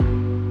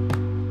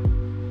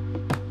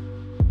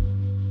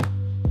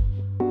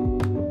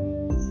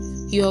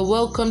You are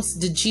welcome to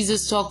the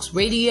Jesus Talks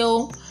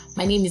Radio.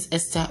 My name is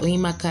Esther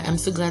Oyemaka. I'm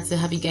so glad to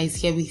have you guys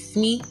here with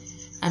me.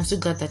 I'm so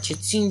glad that you're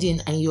tuned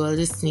in and you are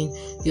listening.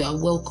 You are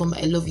welcome.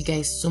 I love you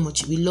guys so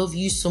much. We love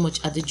you so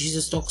much at the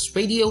Jesus Talks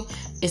Radio.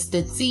 It's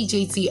the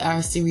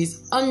TJTR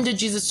series on the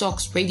Jesus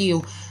Talks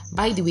Radio.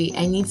 By the way,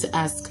 I need to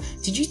ask,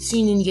 did you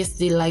tune in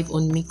yesterday live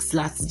on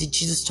Mixlr, the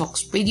Jesus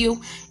Talks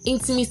Radio?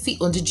 Intimacy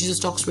on the Jesus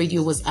Talks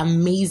Radio was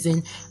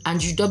amazing.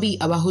 Andrew Dobby,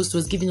 our host,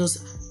 was giving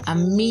us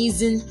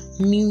amazing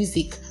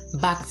music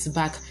back to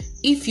back.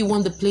 If you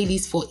want the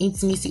playlist for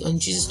Intimacy on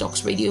Jesus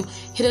Talks Radio,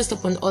 hit us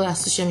up on all our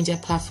social media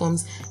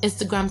platforms,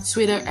 Instagram,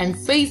 Twitter, and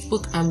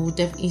Facebook, and we'll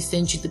definitely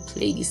send you the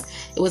playlist.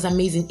 It was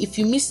amazing. If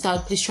you missed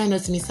out, please try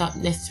not to miss out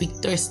next week,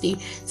 Thursday,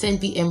 10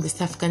 p.m. West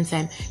African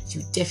time.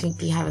 You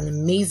definitely have an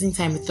amazing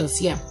time with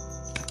us. Yeah.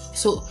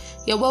 So,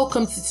 you're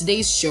welcome to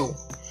today's show.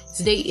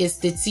 Today is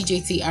the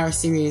TJTR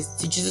series,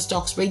 the Jesus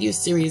Talks Radio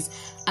series,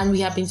 and we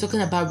have been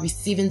talking about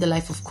receiving the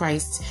life of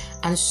Christ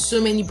and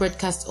so many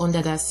broadcasts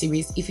under that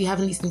series. If you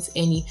haven't listened to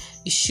any,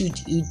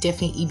 you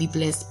definitely be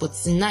blessed. But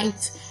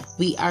tonight,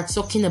 we are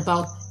talking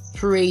about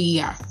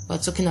prayer. We're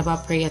talking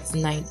about prayer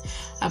tonight.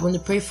 I want to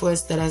pray for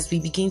us that as we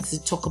begin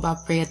to talk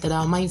about prayer, that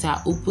our minds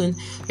are open,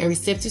 we are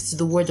receptive to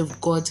the word of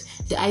God,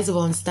 the eyes of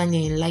our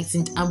understanding are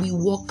enlightened, and we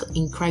walk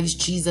in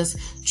Christ Jesus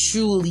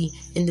truly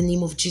in the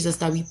name of Jesus,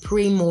 that we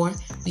pray more,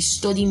 we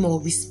study more,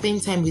 we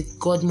spend time with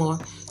God more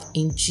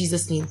in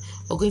Jesus' name.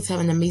 We're going to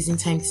have an amazing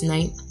time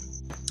tonight.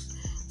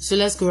 So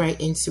let's go right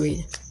into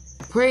it.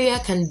 Prayer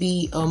can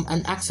be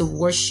an act of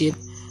worship,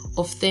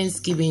 of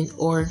thanksgiving,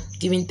 or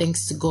giving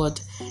thanks to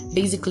God.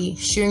 Basically,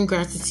 showing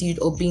gratitude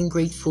or being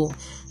grateful.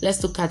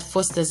 Let's look at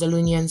 1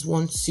 Thessalonians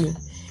 1:2.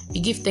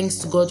 We give thanks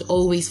to God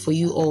always for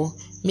you all,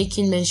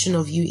 making mention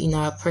of you in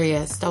our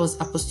prayers. That was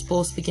Apostle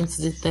Paul speaking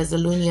to the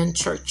Thessalonian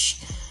church.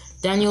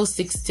 Daniel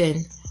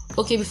 6:10.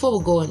 Okay, before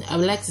we go on, I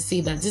would like to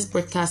say that this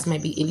broadcast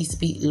might be a little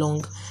bit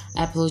long.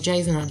 I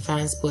apologize in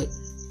advance, but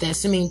there are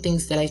so many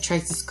things that I try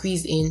to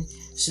squeeze in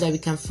so that we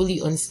can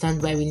fully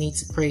understand why we need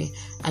to pray.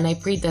 And I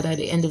pray that at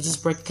the end of this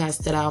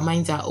broadcast that our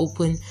minds are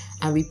open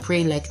and we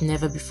pray like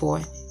never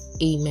before.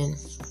 Amen.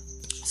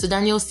 So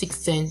Daniel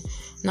 6:10.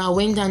 Now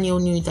when Daniel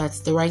knew that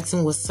the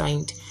writing was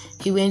signed,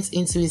 he went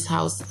into his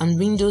house, and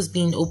windows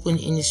being open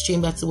in his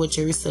chamber toward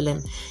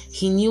Jerusalem,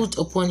 he kneeled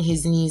upon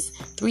his knees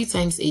 3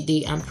 times a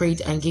day and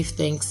prayed and gave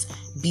thanks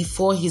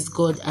before his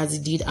God as he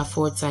did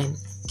aforetime.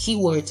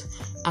 Keyword,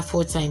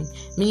 aforetime,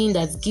 meaning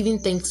that giving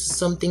thanks to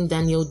something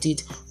Daniel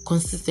did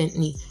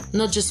consistently,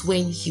 not just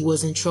when he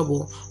was in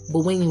trouble,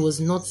 but when he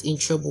was not in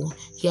trouble.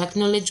 He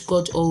acknowledged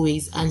God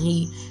always, and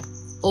he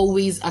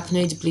always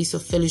acknowledged the place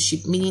of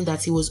fellowship, meaning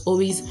that he was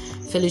always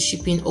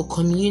fellowshipping or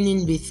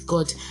communing with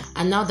God.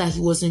 And now that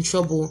he was in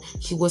trouble,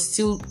 he was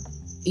still,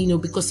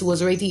 because he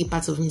was already a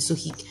part of him, so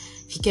he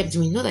kept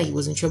doing, not that he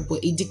was in trouble,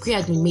 but a decree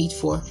had been made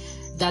for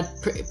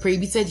that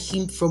prohibited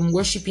him from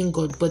worshiping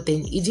God, but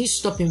then it didn't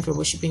stop him from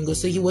worshiping God.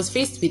 So he was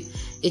faced with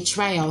a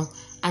trial,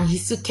 and he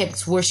still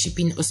kept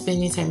worshiping or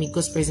spending time in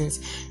God's presence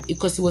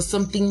because it was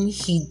something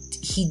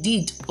he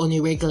did on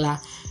a regular.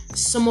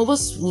 Some of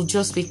us will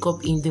just wake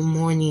up in the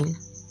morning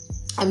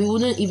and we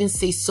wouldn't even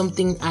say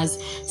something as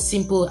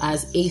simple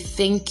as a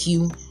thank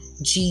you,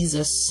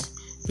 Jesus.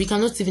 We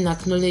cannot even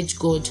acknowledge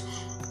God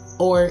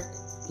or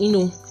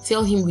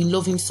tell him we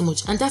love him so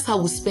much. And that's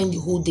how we spend the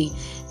whole day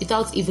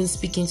without even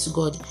speaking to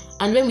God.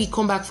 And when we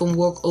come back from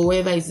work or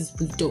wherever it is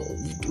we've done,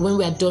 when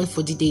we are done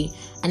for the day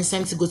and it's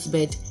time to go to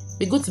bed,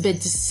 we go to bed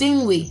the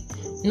same way,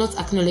 not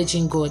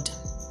acknowledging God.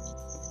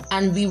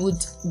 And we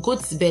would go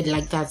to bed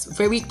like that,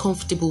 very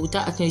comfortable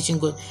without acknowledging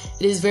God.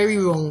 It is very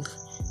wrong.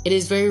 It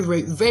is very,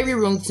 very, very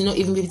wrong to not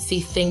even be able to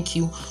say thank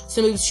you.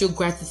 So maybe to show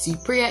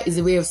gratitude. Prayer is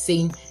a way of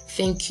saying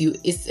thank you.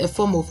 It's a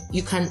form of,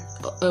 you can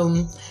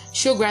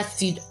show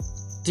gratitude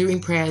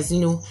during prayers.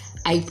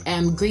 I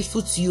am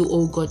grateful to you,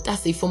 oh God.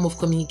 That's a form of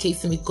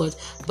communicating with God.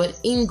 But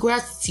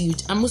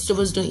ingratitude, and most of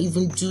us don't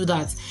even do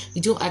that.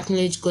 We don't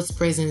acknowledge God's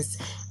presence.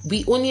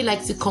 We only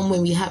like to come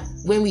when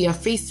we are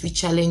faced with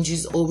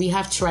challenges, or we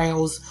have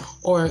trials,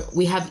 or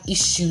we have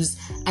issues.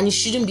 And it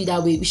shouldn't be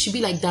that way. We should be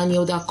like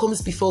Daniel, that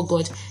comes before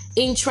God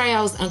in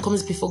trials and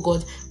comes before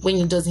God when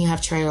he doesn't have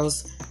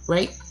trials,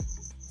 right?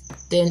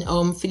 Then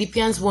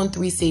Philippians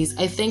 1:3 says,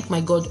 I thank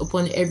my God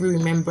upon every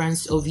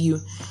remembrance of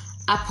you.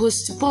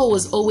 Apostle Paul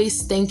was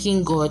always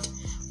thanking God,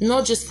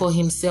 not just for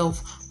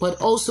himself,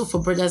 but also for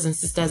brothers and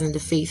sisters in the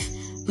faith.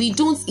 We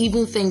don't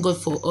even thank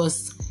God for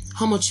us.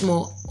 How much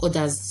more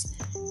others?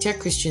 Dear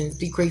Christians,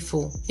 be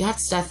grateful. You have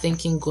to start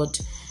thanking God.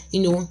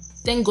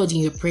 Thank God in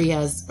your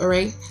prayers,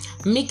 alright?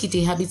 Make it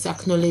a habit to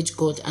acknowledge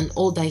God and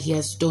all that he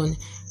has done.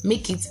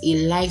 Make it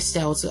a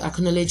lifestyle to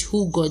acknowledge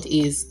who God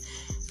is.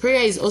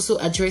 Prayer is also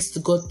addressed to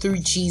God through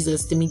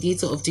Jesus, the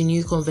mediator of the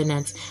new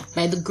covenant,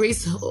 by the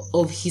grace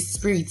of his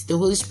Spirit, the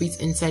Holy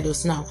Spirit inside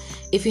us. Now,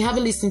 if you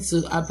haven't listened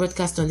to our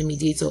broadcast on the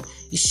mediator,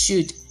 you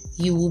should.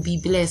 You will be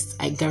blessed,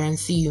 I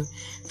guarantee you.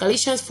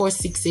 Galatians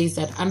 4:6 says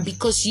that, and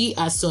because ye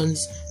are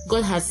sons,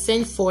 God has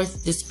sent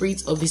forth the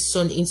Spirit of his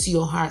Son into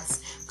your hearts,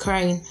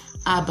 crying,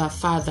 Abba,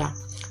 Father.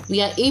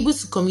 We are able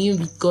to commune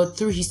with God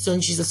through his Son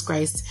Jesus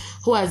Christ,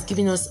 who has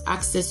given us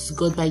access to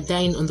God by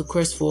dying on the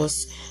cross for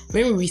us.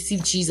 When we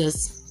received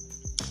Jesus,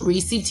 we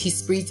received his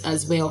Spirit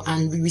as well,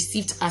 and we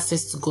received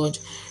access to God.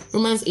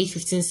 Romans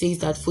 8:15 says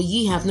that, for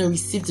ye have not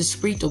received the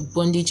spirit of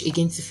bondage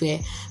again to fear,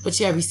 but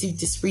ye have received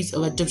the spirit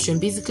of adoption,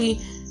 basically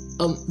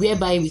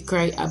whereby we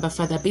cry, Abba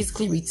Father,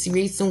 basically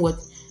reiterating what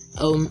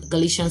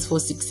Galatians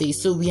 4:6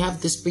 says. So we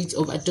have the spirit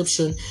of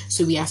adoption,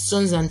 so we are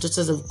sons and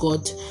daughters of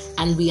God,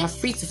 and we are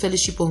free to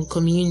fellowship and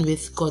commune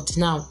with God.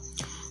 Now,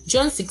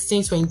 John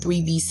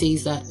 16:23b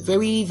says that,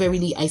 verily,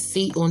 verily, I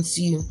say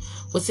unto you,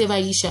 whatever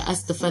ye shall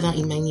ask the Father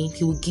in my name,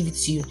 he will give it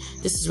to you.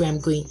 This is where I'm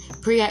going.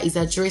 Prayer is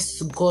addressed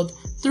to God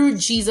through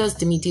Jesus,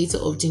 the mediator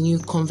of the new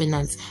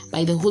covenant,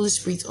 by the Holy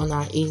Spirit on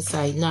our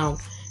inside. Now,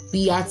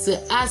 we are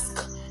to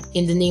ask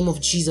in the name of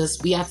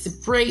Jesus. We are to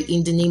pray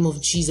in the name of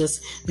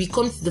Jesus. We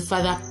come to the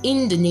Father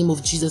in the name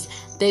of Jesus.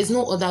 There is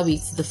no other way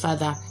to the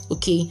Father.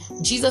 Okay,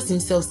 Jesus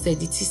himself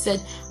said it. He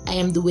said, I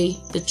am the way,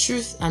 the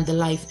truth, and the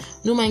life.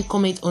 No man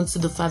cometh unto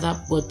the Father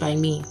but by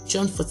me.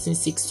 John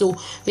 14:6. So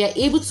we are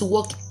able to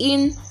walk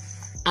in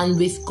and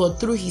with God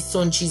through his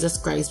Son Jesus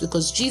Christ,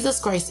 because Jesus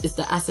Christ is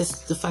the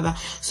access to the Father.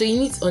 So you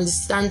need to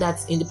understand that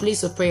in the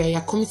place of prayer, you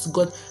are coming to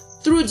God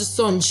through the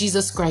Son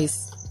Jesus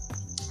Christ.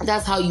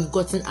 That's how you've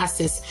gotten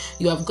access.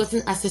 You have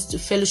gotten access to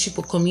fellowship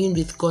or commune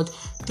with God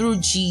through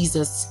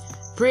Jesus.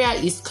 Prayer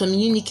is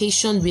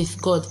communication with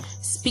God,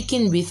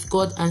 speaking with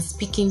God and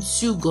speaking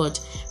to God.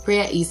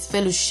 Prayer is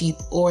fellowship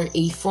or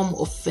a form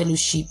of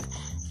fellowship.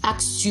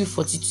 Acts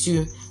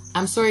 2:42.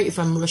 I'm sorry if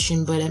I'm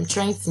rushing, but I'm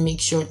trying to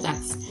make sure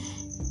that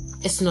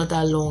it's not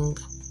that long.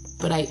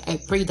 But I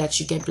pray that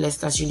you get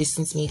blessed as you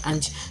listen to me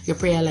and your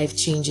prayer life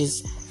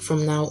changes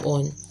from now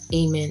on.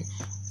 Amen.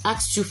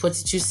 Acts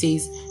 2:42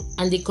 says,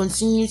 and they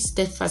continued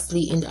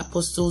steadfastly in the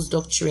apostles'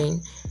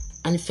 doctrine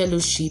and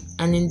fellowship,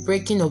 and in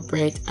breaking of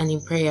bread and in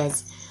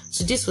prayers.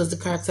 So this was the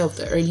character of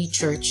the early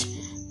church.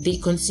 They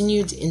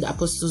continued in the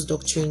apostles'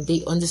 doctrine.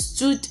 They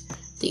understood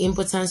the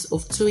importance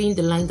of towing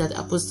the line that the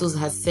apostles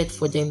had set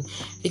for them,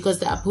 because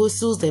the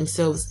apostles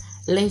themselves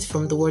learned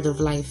from the word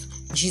of life,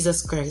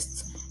 Jesus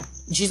Christ.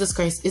 Jesus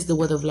Christ is the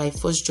word of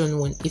life, 1 John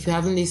 1. If you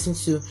haven't listened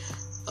to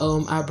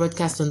our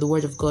broadcast on the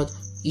word of God,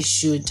 you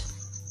should.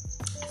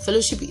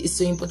 Fellowship is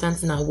so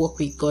important in our walk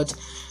with God.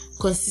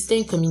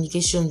 Consistent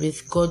communication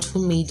with God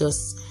who made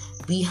us.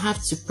 We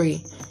have to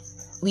pray.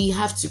 We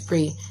have to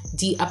pray.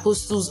 The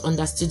apostles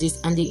understood this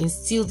and they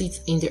instilled it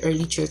in the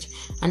early church.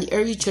 And the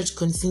early church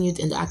continued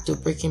in the act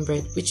of breaking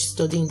bread, which is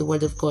studying the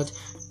word of God,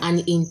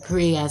 and in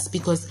prayers,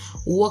 because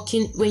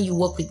when you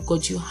walk with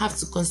God, you have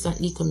to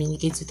constantly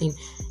communicate with him.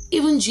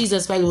 Even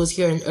Jesus, while he was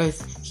here on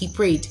earth, he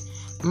prayed.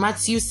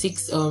 Matthew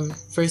 6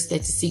 verse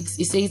 36,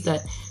 it says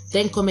that,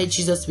 then cometh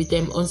Jesus with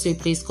them unto a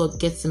place called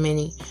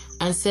Gethsemane,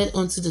 and said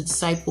unto the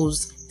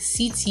disciples,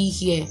 sit ye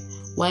here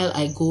while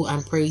I go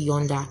and pray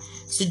yonder.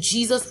 So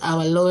Jesus,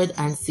 our Lord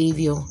and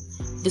Savior,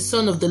 the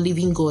Son of the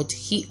living God,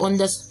 he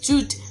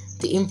understood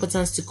the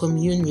importance to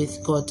commune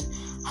with God.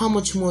 How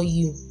much more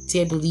you,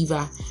 dear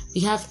believer? We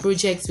have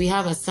projects, we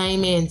have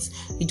assignments,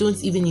 we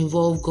don't even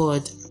involve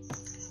God.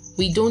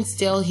 We don't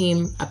tell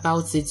him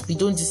about it. We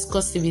don't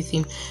discuss it with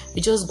him.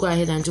 We just go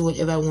ahead and do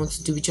whatever we want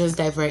to do. We just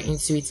dive right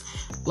into it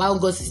while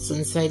God sits on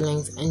the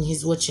sidelines and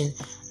he's watching.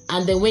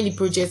 And then when the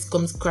project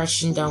comes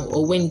crashing down,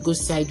 or when it goes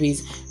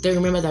sideways, then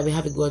remember that we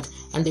have a God,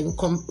 and then we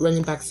come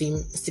running back to him,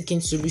 seeking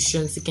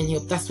solutions, seeking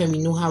help. That's when we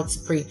know how to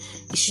pray.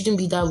 It shouldn't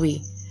be that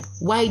way.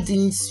 Why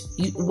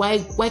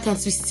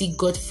can't we seek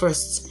God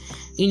first?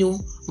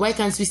 Why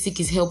can't we seek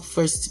his help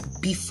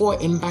first before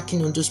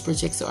embarking on those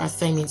projects or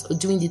assignments or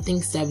doing the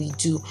things that we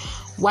do?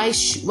 Why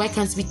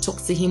can't we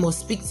talk to him or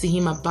speak to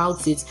him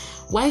about it?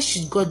 Why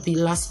should God be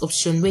last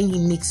option when he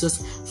makes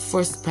us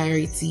first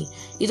priority?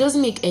 It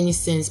doesn't make any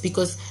sense,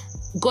 because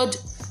God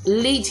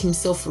laid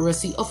himself for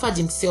us. He offered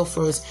himself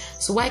for us.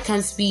 So why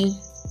can't we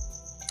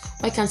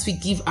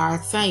give our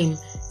time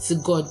to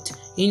God?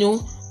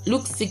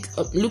 Luke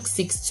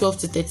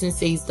 6:12-13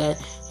 says that,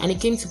 and it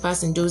came to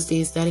pass in those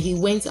days that he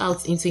went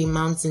out into a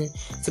mountain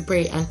to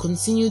pray, and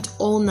continued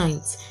all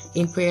night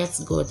in prayer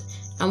to God.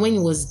 And when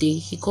it was day,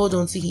 he called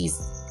unto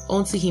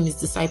him his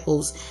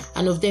disciples,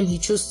 and of them he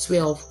chose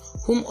 12,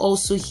 whom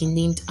also he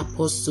named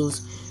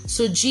apostles.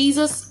 So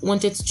Jesus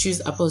wanted to choose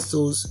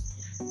apostles,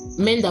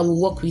 men that will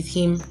walk with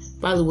him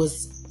while he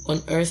was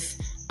on earth,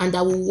 and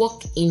that will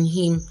walk in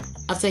him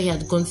after he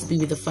had gone to be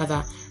with the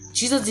Father.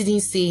 Jesus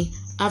didn't say,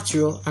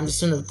 after all, I'm the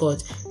Son of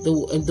God,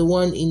 the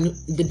one in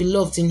the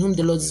beloved, in whom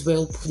the Lord is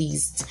well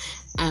pleased.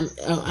 I'm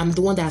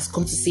the one that has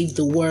come to save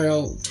the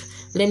world.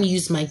 Let me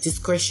use my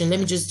discretion. Let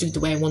me just do it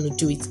the way I want to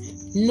do it.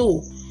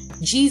 No,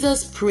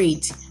 Jesus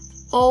prayed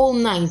all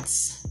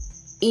night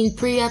in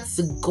prayer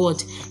to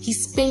God. He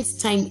spent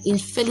time in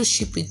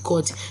fellowship with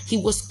God. He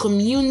was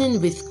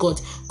communing with God,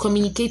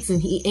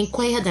 communicating. He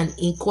inquired and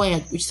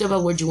inquired,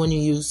 whichever word you want to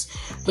use.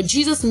 But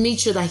Jesus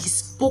made sure that he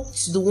spoke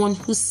to the one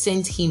who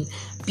sent him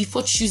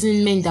before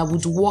choosing men that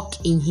would walk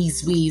in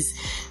his ways.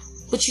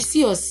 But you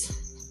see us,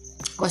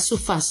 We're so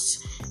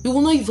fast. We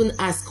will not even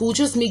ask. We'll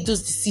just make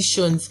those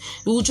decisions.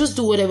 We will just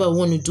do whatever we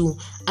want to do.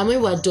 And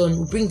when we're done,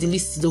 we'll bring the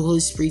list to the Holy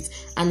Spirit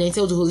and then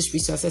tell the Holy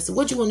Spirit to assess it.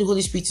 What do you want the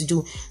Holy Spirit to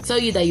do? Tell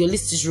you that your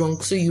list is wrong,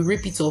 so you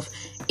rip it off.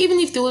 Even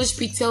if the Holy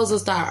Spirit tells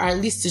us that our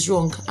list is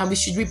wrong and we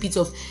should rip it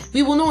off,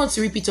 we will not want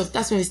to rip it off.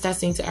 That's when we start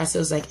saying to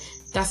ourselves, like,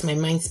 that's my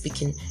mind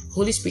speaking.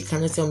 Holy Spirit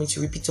cannot tell me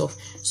to rip it off.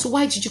 So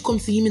why did you come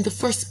to Him in the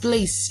first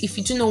place? If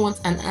you do not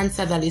want an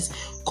answer that is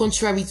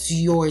contrary to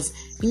yours,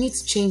 we need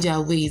to change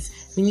our ways.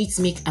 We need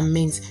to make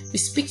amends. We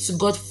speak to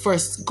God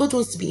first. God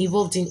wants to be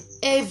involved in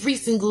every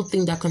single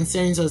thing that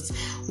concerns us.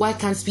 Why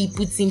can't we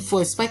put Him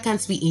first? Why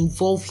can't we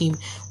involve Him?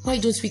 Why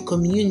don't we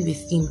commune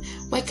with Him?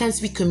 Why can't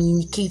we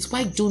communicate?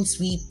 Why don't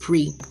we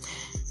pray?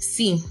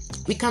 See,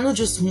 we cannot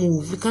just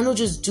move. We cannot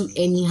just do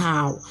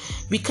anyhow.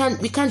 We can't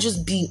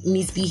just be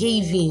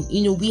misbehaving.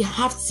 We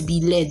have to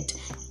be led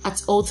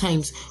at all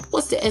times.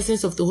 What's the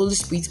essence of the Holy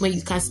Spirit when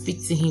you can't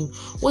speak to Him?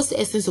 What's the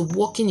essence of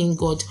walking in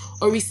God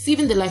or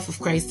receiving the life of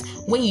Christ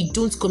when you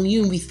don't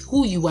commune with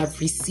who you have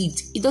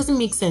received? It doesn't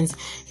make sense.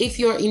 If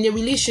you're in a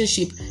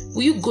relationship,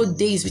 will you go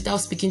days without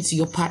speaking to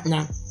your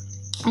partner?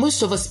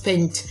 Most of us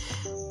spend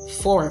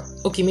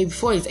maybe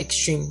 4 is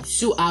extreme,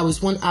 2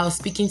 hours, 1 hour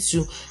speaking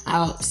to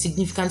our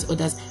significant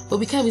others, but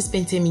we can't even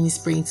spend 10 minutes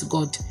praying to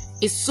God.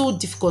 It's so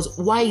difficult.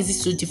 Why is it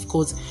so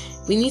difficult?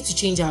 We need to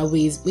change our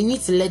ways. We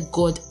need to let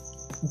God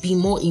be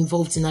more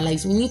involved in our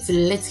lives. We need to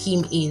let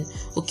Him in.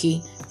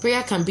 Okay,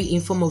 prayer can be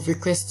in form of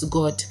request to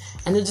God.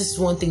 I know this is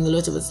one thing a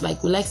lot of us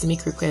like. We like to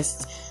make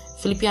requests.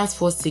 Philippians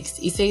 4:6,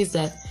 it says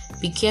that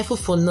be careful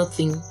for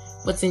nothing,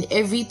 but in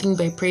everything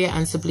by prayer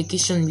and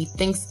supplication with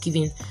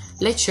thanksgiving,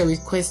 let your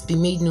request be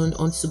made known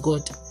unto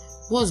God.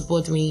 What's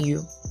bothering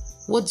you?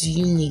 What do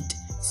you need?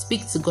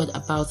 Speak to God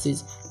about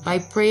it by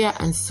prayer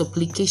and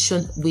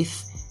supplication with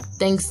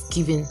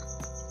thanksgiving.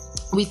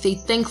 With a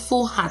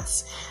thankful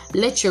heart,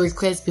 let your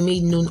request be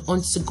made known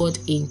unto God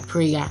in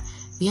prayer.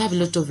 We have a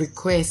lot of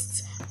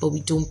requests, but we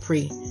don't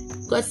pray.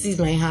 God sees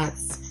my heart.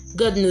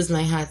 God knows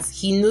my heart.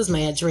 He knows my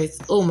address.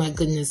 Oh my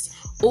goodness.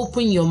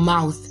 Open your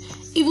mouth.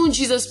 Even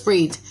Jesus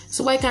prayed.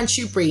 So why can't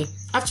you pray?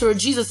 After all,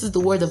 Jesus is the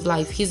word of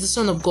life. He's the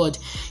Son of God.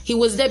 He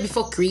was there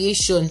before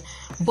creation,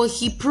 but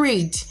He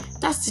prayed.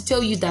 That's to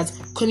tell you that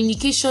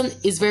communication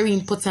is very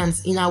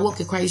important in our walk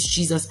with Christ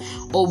Jesus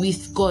or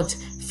with God.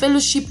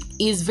 Fellowship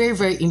is very,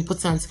 very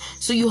important.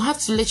 So you have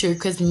to let your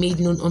request be made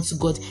known unto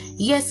God.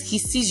 Yes, He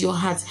sees your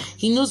heart.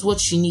 He knows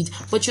what you need.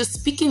 But your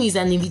speaking is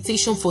an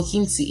invitation for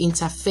Him to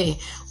interfere.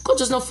 God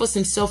does not force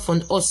Himself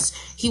on us.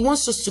 He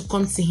wants us to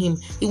come to Him.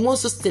 He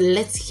wants us to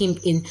let Him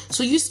in.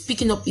 So you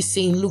speaking up is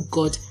saying, look,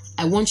 God,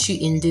 I want you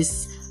in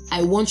this.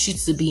 I want you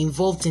to be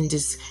involved in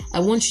this. I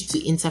want you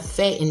to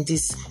interfere in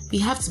this. We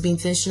have to be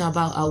intentional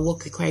about our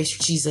work with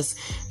Christ Jesus.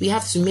 We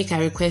have to make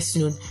our requests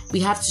known. We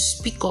have to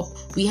speak up.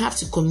 We have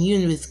to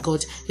commune with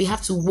God. We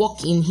have to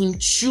walk in Him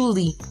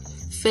truly.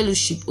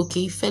 Fellowship,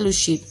 okay?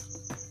 Fellowship.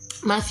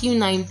 Matthew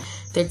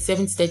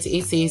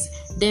 9:37-38 says,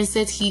 Then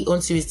said He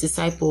unto His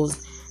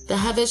disciples, The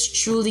harvest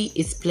truly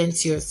is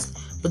plenteous,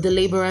 but the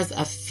laborers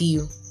are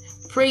few.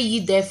 Pray ye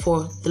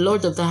therefore the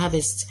Lord of the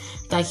harvest,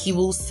 that He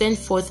will send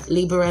forth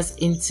laborers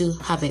into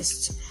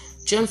harvest.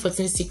 John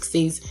 14:6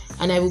 says,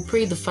 And I will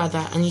pray the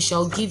Father, and He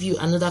shall give you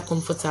another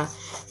comforter,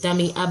 that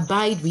may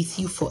abide with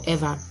you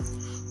forever.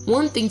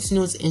 One thing to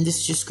note in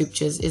these two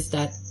scriptures is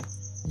that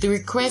the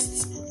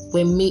requests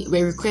made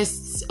the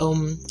requests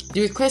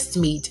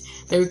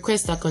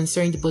that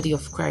concern the body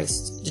of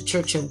Christ, the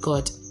church of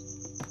God.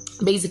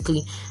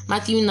 Basically,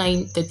 Matthew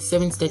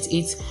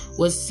 9:37-38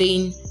 was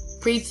saying,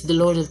 pray to the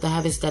Lord of the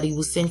harvest that He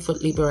will send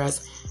forth laborers,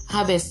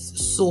 harvest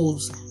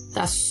souls,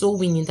 that's soul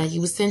winning, that He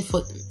will send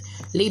forth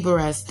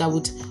laborers that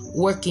would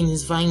work in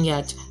His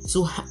vineyard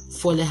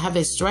for the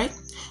harvest, right?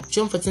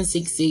 John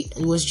 14:6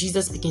 it was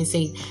Jesus speaking,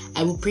 saying,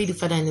 I will pray the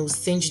Father and He will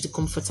send you the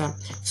comforter.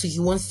 So He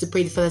wants to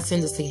pray the Father,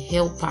 send us a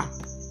helper.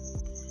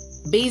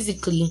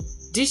 Basically,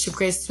 these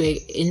requests were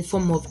in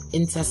form of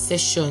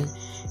intercession,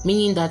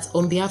 meaning that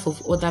on behalf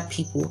of other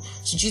people.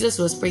 So Jesus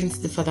was praying to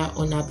the Father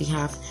on our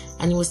behalf,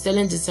 and He was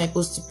telling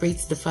disciples to pray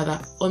to the Father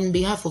on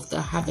behalf of the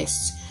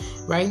harvest,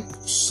 right?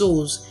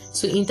 Souls.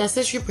 So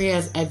intercessory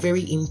prayers are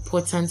very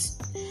important,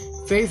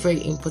 very,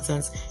 very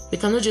important. We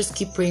cannot just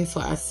keep praying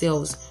for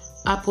ourselves.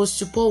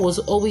 Apostle Paul was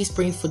always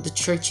praying for the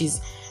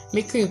churches,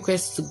 making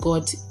requests to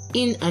God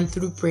in and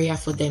through prayer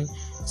for them.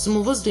 Some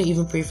of us don't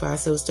even pray for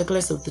ourselves, talk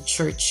less of the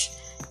church.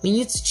 We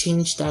need to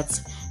change that.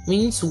 We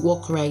need to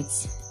walk right.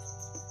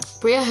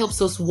 Prayer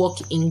helps us walk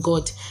in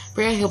God.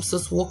 Prayer helps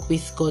us walk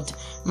with God.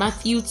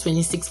 Matthew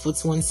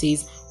 26:41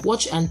 says,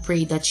 Watch and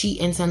pray that ye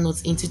enter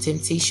not into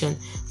temptation.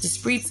 The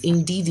spirit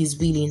indeed is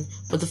willing,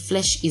 but the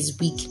flesh is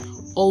weak.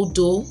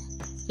 Although,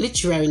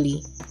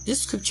 literally,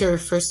 this scripture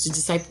refers to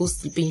disciples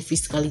sleeping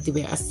physically, they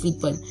were asleep,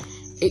 but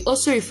it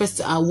also refers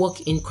to our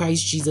walk in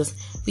Christ Jesus.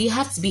 We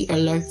have to be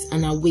alert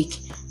and awake,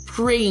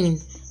 praying.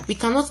 We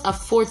cannot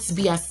afford to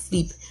be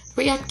asleep.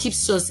 Prayer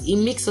keeps us, it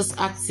makes us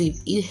active,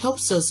 it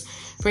helps us.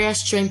 Prayer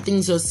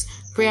strengthens us,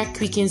 prayer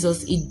quickens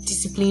us, it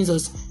disciplines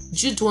us.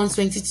 Jude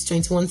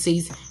 1:20-21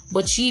 says,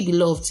 "But ye,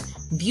 beloved,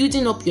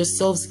 building up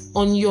yourselves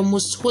on your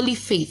most holy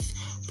faith,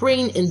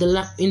 praying in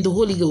the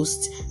Holy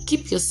Ghost,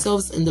 keep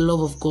yourselves in the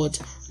love of God,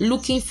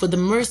 looking for the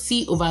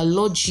mercy of our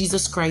Lord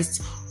Jesus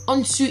Christ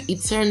unto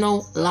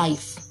eternal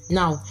life."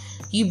 Now,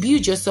 you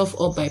build yourself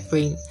up by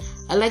praying.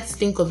 I like to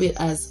think of it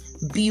as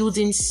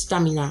building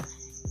stamina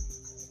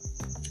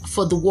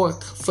for the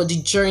work, for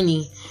the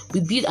journey.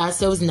 We build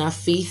ourselves in our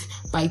faith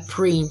by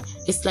praying.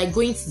 It's like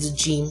going to the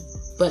gym,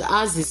 but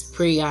ours is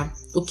prayer.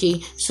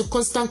 Okay, so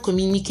constant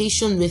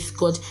communication with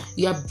God.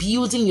 You are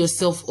building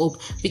yourself up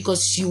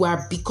because you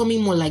are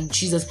becoming more like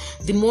Jesus.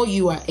 The more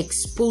you are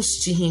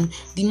exposed to Him,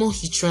 the more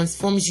He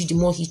transforms you, the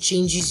more He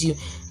changes you.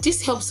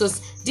 This helps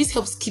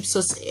keep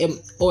us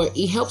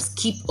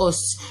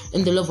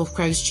in the love of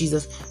Christ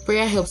Jesus.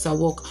 Prayer helps our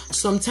walk.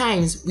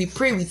 Sometimes we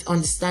pray with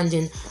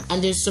understanding,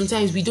 and then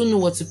sometimes we don't know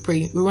what to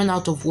pray. We run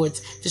out of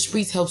words. The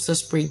Spirit helps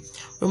us pray.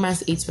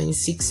 Romans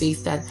 8:26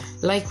 says that,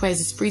 "Likewise,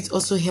 the Spirit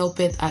also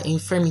helpeth our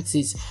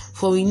infirmities,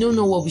 for we know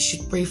not what we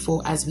should pray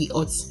for as we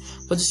ought.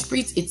 But the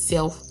Spirit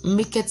itself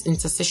maketh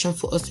intercession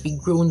for us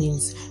with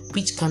groanings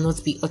which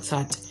cannot be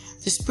uttered."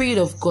 The Spirit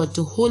of God,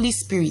 the Holy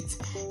Spirit,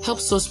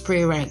 helps us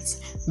pray right.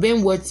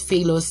 When words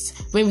fail us,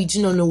 when we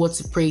do not know what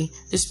to pray,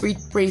 the Spirit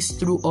prays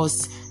through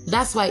us.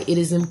 That's why it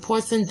is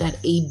important that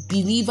a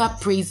believer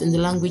prays in the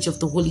language of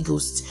the Holy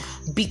Ghost,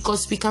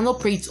 because we cannot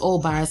pray it all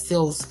by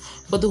ourselves.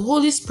 But the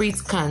Holy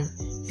Spirit can,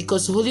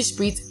 because the Holy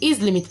Spirit is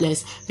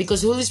limitless,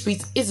 because the Holy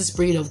Spirit is the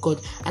Spirit of God,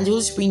 and the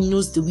Holy Spirit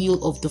knows the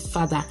will of the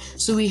Father.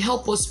 So He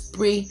helps us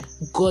pray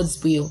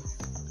God's will,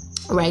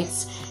 right?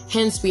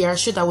 Hence, we are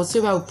sure that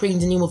whatsoever we pray in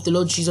the name of the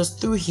Lord Jesus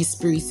through His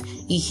Spirit,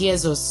 He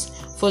hears us.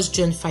 1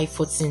 John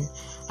 5:14.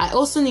 I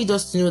also need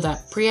us to know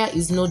that prayer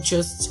is not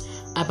just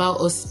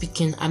about us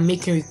speaking and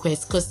making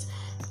requests, because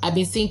I've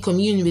been saying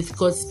commune with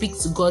God, speak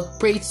to God,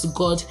 pray to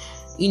God.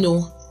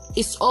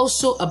 It's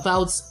also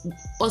about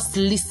us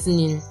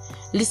listening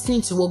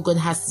to what God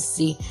has to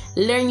say,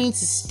 learning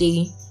to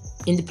stay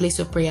in the place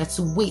of prayer,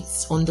 to wait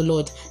on the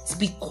Lord, to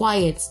be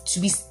quiet, to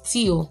be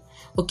still.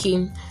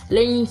 Okay,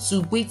 learning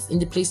to wait in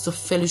the place of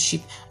fellowship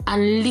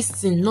and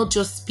listen, not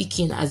just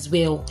speaking as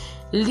well.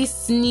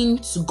 Listening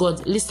to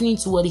God, listening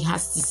to what He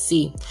has to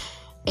say.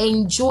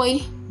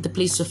 Enjoy the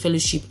place of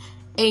fellowship.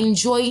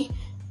 Enjoy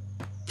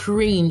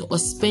praying or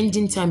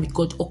spending time with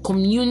God, or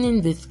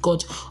communing with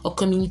God, or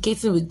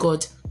communicating with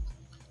God.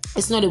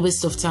 It's not a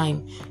waste of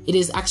time. It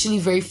is actually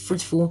very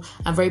fruitful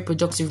and very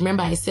productive.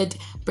 Remember, I said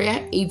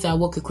prayer aids our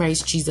walk with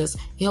Christ Jesus.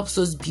 It helps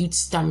us build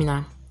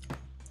stamina.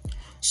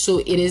 So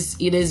it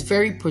is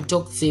very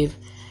productive.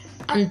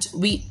 And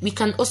we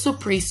can also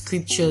pray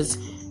scriptures.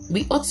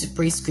 We ought to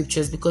pray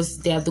scriptures because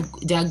they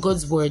are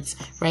God's words,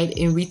 right,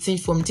 in written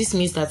form. This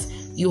means that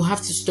you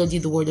have to study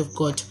the word of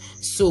God.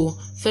 So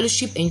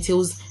fellowship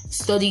entails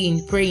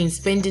studying, praying,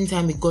 spending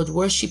time with God,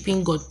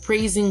 worshiping God,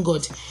 praising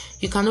God.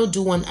 You cannot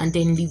do one and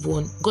then leave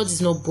one. God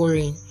is not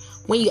boring.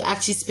 When you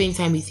actually spend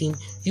time with Him,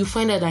 you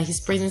find out that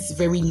His presence is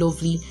very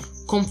lovely,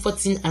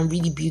 comforting, and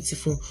really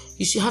beautiful.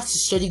 You should have to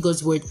study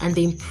God's word and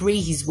then pray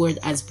His word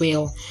as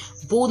well.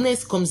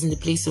 Boldness comes in the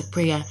place of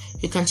prayer.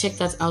 You can check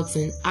that out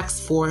in Acts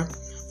 4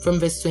 from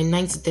verse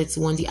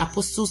 29-31. The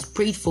apostles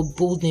prayed for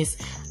boldness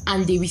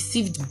and they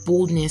received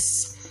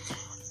boldness.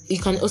 You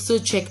can also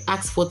check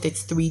Acts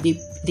 4:33.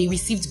 They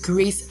received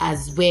grace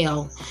as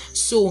well.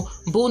 So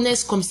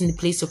boldness comes in the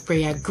place of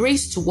prayer.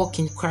 Grace to walk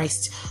in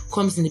Christ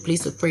comes in the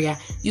place of prayer.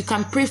 You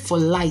can pray for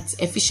light.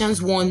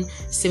 Ephesians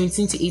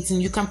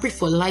 1:17-18. You can pray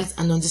for light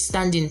and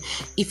understanding.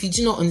 If you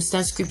do not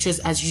understand scriptures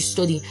as you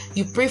study,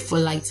 you pray for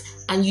light,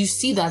 and you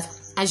see that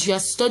as you are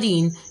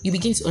studying, you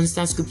begin to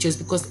understand scriptures,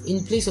 because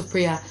in place of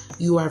prayer,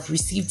 you have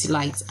received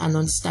light and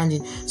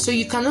understanding. So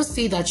you cannot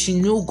say that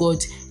you know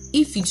God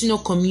if you do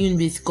not commune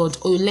with God,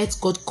 or let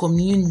God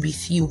commune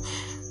with you.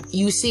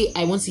 You say,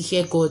 I want to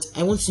hear God,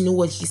 I want to know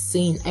what He's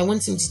saying, I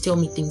want Him to tell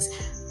me things.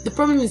 The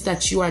problem is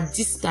that you are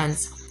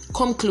distant.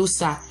 Come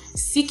closer,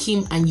 seek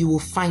Him, and you will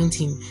find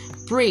Him.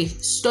 Pray,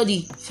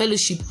 study,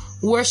 fellowship,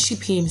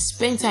 worship Him,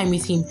 spend time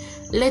with Him.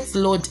 Let the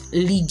Lord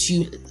lead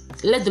you.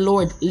 Let the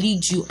Lord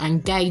lead you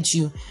and guide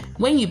you.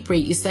 When you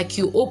pray, it's like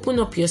you open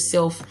up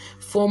yourself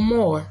for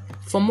more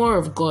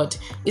of God.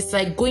 It's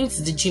like going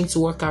to the gym to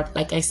work out,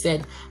 like I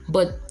said,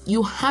 but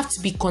you have to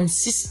be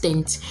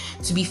consistent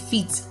to be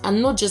fit.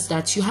 And not just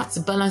that, you have to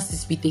balance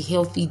this with a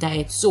healthy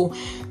diet. So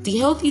the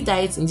healthy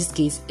diet in this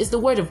case is the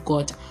word of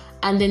God,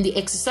 and then the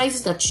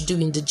exercises that you do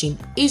in the gym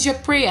is your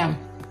prayer.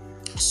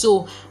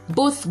 So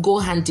both go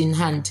hand in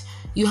hand.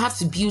 You have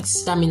to build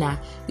stamina.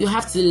 You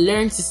have to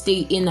learn to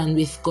stay in and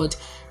with God.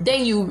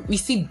 Then you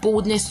receive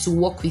boldness to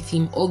walk with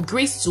Him, or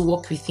grace to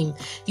walk with Him.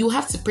 You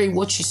have to pray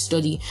what you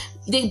study.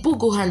 They both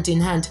go hand in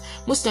hand.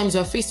 Most times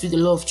we are faced with a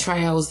lot of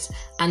trials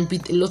and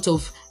with a lot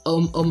of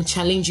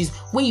challenges,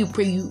 when you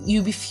pray,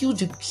 you'll be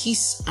filled with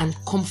peace and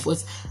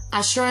comfort,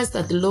 assurance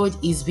that the Lord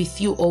is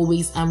with you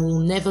always and will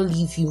never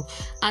leave you,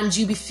 and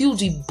you'll be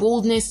filled with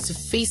boldness to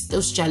face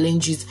those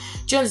challenges.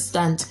 Do you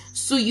understand?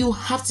 So you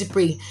have to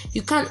pray.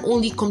 You can't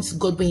only come to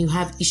God when you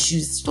have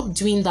issues. Stop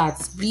doing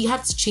that. We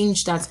have to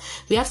change that.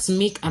 We have to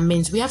make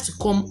amends. We have to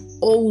come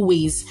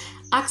always.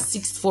 Acts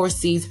 6:4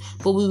 says,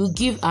 but we will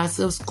give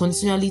ourselves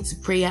continually to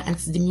prayer and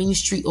to the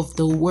ministry of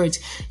the word.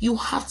 You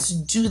have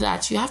to do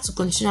that. You have to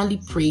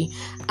continually pray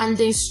and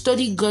then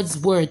study God's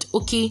word.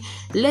 Okay,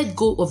 let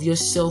go of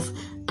yourself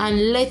and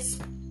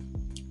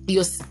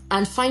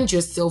find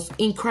yourself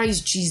in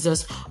Christ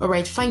Jesus. All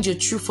right, find your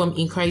true form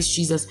in Christ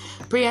Jesus.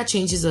 Prayer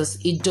changes us.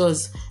 It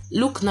does.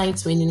 Luke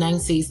 9:29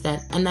 says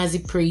that, and as he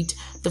prayed,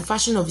 the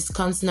fashion of his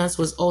countenance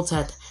was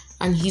altered,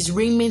 and his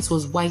raiment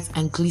was white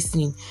and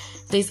glistening.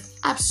 There's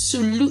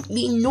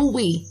absolutely no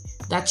way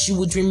that you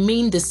would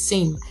remain the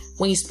same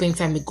when you spend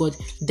time with God.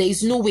 There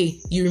is no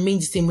way you remain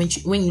the same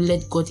when you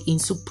let God in.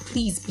 So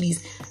please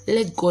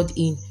let God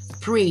in.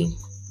 Pray.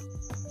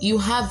 You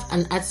have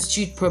an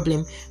attitude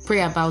problem,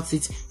 pray about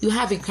it. You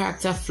have a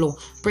character flaw,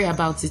 pray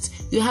about it.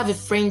 You have a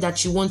friend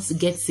that you want to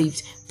get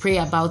saved, pray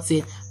about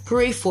it.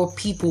 Pray for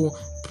people.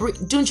 Pray.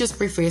 Don't just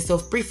pray for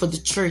yourself, pray for the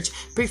church,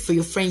 pray for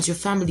your friends, your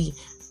family.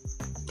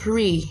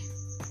 Pray.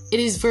 It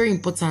is very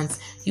important.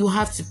 You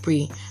have to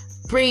pray.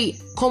 Pray.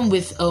 Come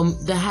with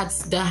the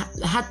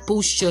heart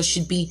posture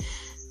should be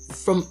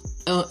from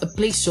a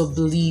place of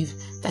belief,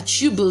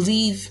 that you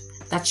believe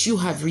that you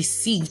have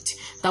received,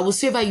 that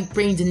whatsoever you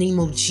pray in the name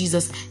of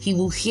Jesus, he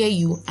will hear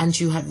you and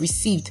you have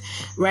received,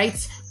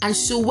 right? And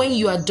so when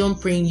you are done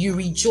praying, you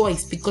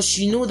rejoice because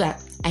you know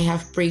that I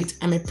have prayed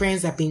and my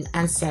prayers have been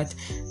answered.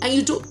 And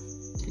you don't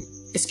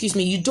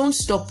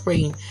stop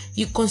praying.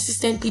 You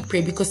consistently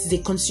pray because it's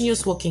a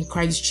continuous work in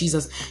Christ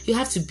Jesus. You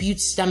have to build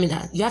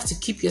stamina. You have to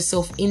keep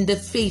yourself in the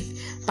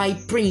faith by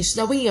praying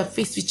so that when you are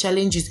faced with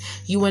challenges,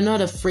 you are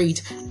not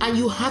afraid. And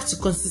you have to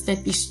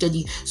consistently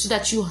study so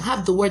that you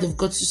have the word of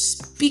God to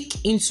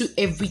speak into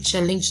every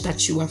challenge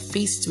that you are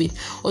faced with,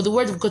 or the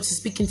word of God to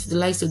speak into the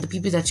lives of the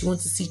people that you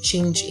want to see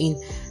change in.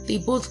 They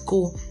both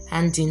go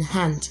hand in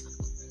hand.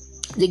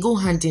 They go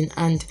hand in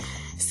hand.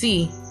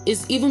 See,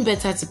 it's even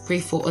better to pray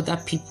for other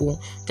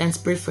people than to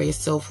pray for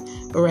yourself.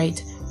 All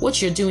right.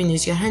 What you're doing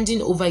is you're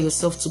handing over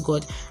yourself to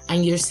God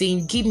and you're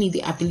saying, give me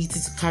the ability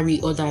to carry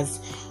others.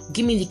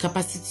 Give me the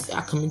capacity to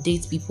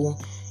accommodate people.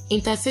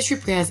 Intercessory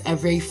prayers are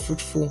very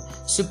fruitful.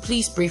 So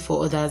please pray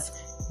for others.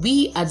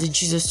 We at the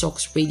Jesus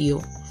Talks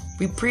Radio,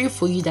 we pray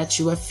for you that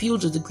you are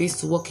filled with the grace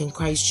to walk in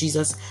Christ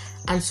Jesus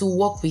and to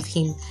walk with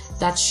him,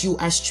 that you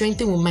are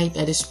strengthened with might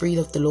by the Spirit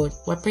of the Lord.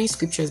 We're praying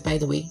scriptures, by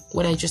the way.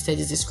 What I just said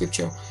is a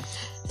scripture.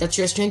 That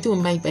you are strengthened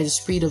with might by the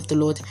Spirit of the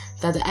Lord,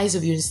 that the eyes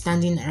of your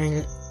understanding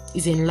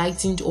is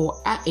enlightened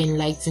or are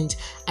enlightened,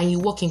 and you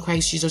walk in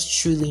Christ Jesus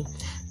truly,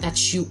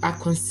 that you are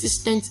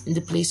consistent in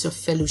the place of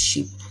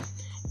fellowship.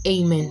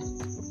 Amen.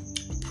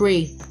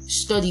 Pray,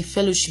 study,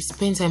 fellowship,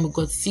 spend time with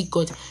God, seek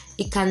God.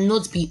 It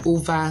cannot be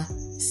over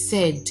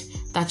said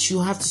that you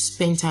have to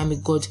spend time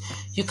with God.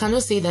 You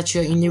cannot say that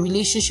you're in a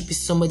relationship with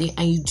somebody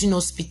and you do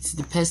not speak to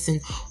the person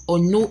or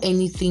know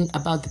anything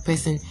about the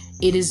person.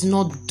 It is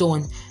not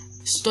done.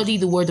 Study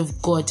the word of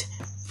God.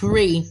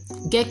 Pray.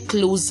 Get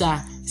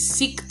closer.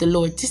 Seek the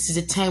Lord. This is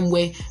a time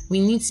where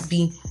we need to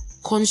be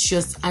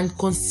conscious and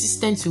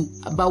consistent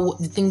about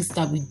the things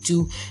that we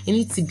do. You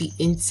need to be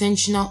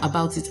intentional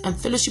about it. And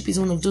fellowship is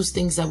one of those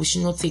things that we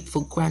should not take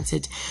for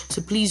granted. So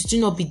please do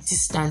not be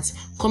distant.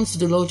 Come to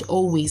the Lord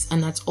always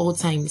and at all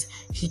times.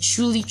 He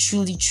truly,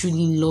 truly,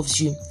 truly loves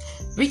you.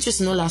 Reach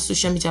us on all our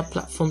social media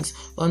platforms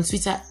on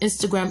Twitter,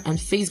 Instagram, and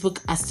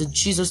Facebook as the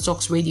Jesus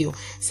Talks Radio.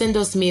 Send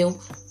us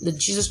mail,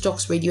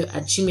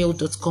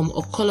 thejesustalksradio@gmail.com,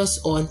 or call us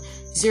on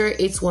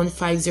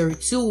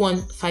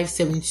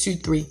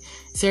 08150215723.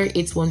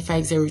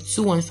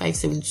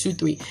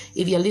 08150215723.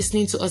 If you're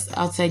listening to us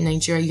outside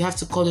Nigeria, you have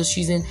to call us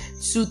using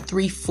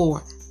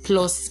 234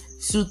 plus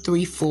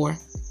 234.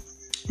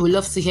 We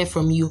love to hear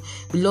from you.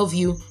 We love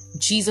you.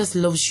 Jesus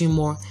loves you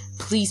more.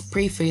 Please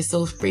pray for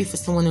yourself, pray for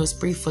someone else,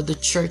 pray for the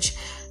church.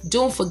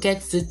 Don't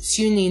forget to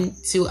tune in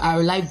to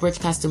our live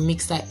broadcast on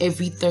Mixer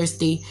every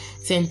Thursday,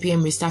 10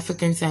 p.m. West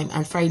African time,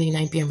 and Friday,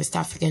 9 p.m. West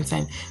African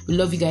time. We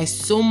love you guys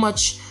so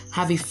much.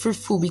 Have a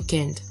fruitful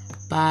weekend.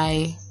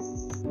 Bye.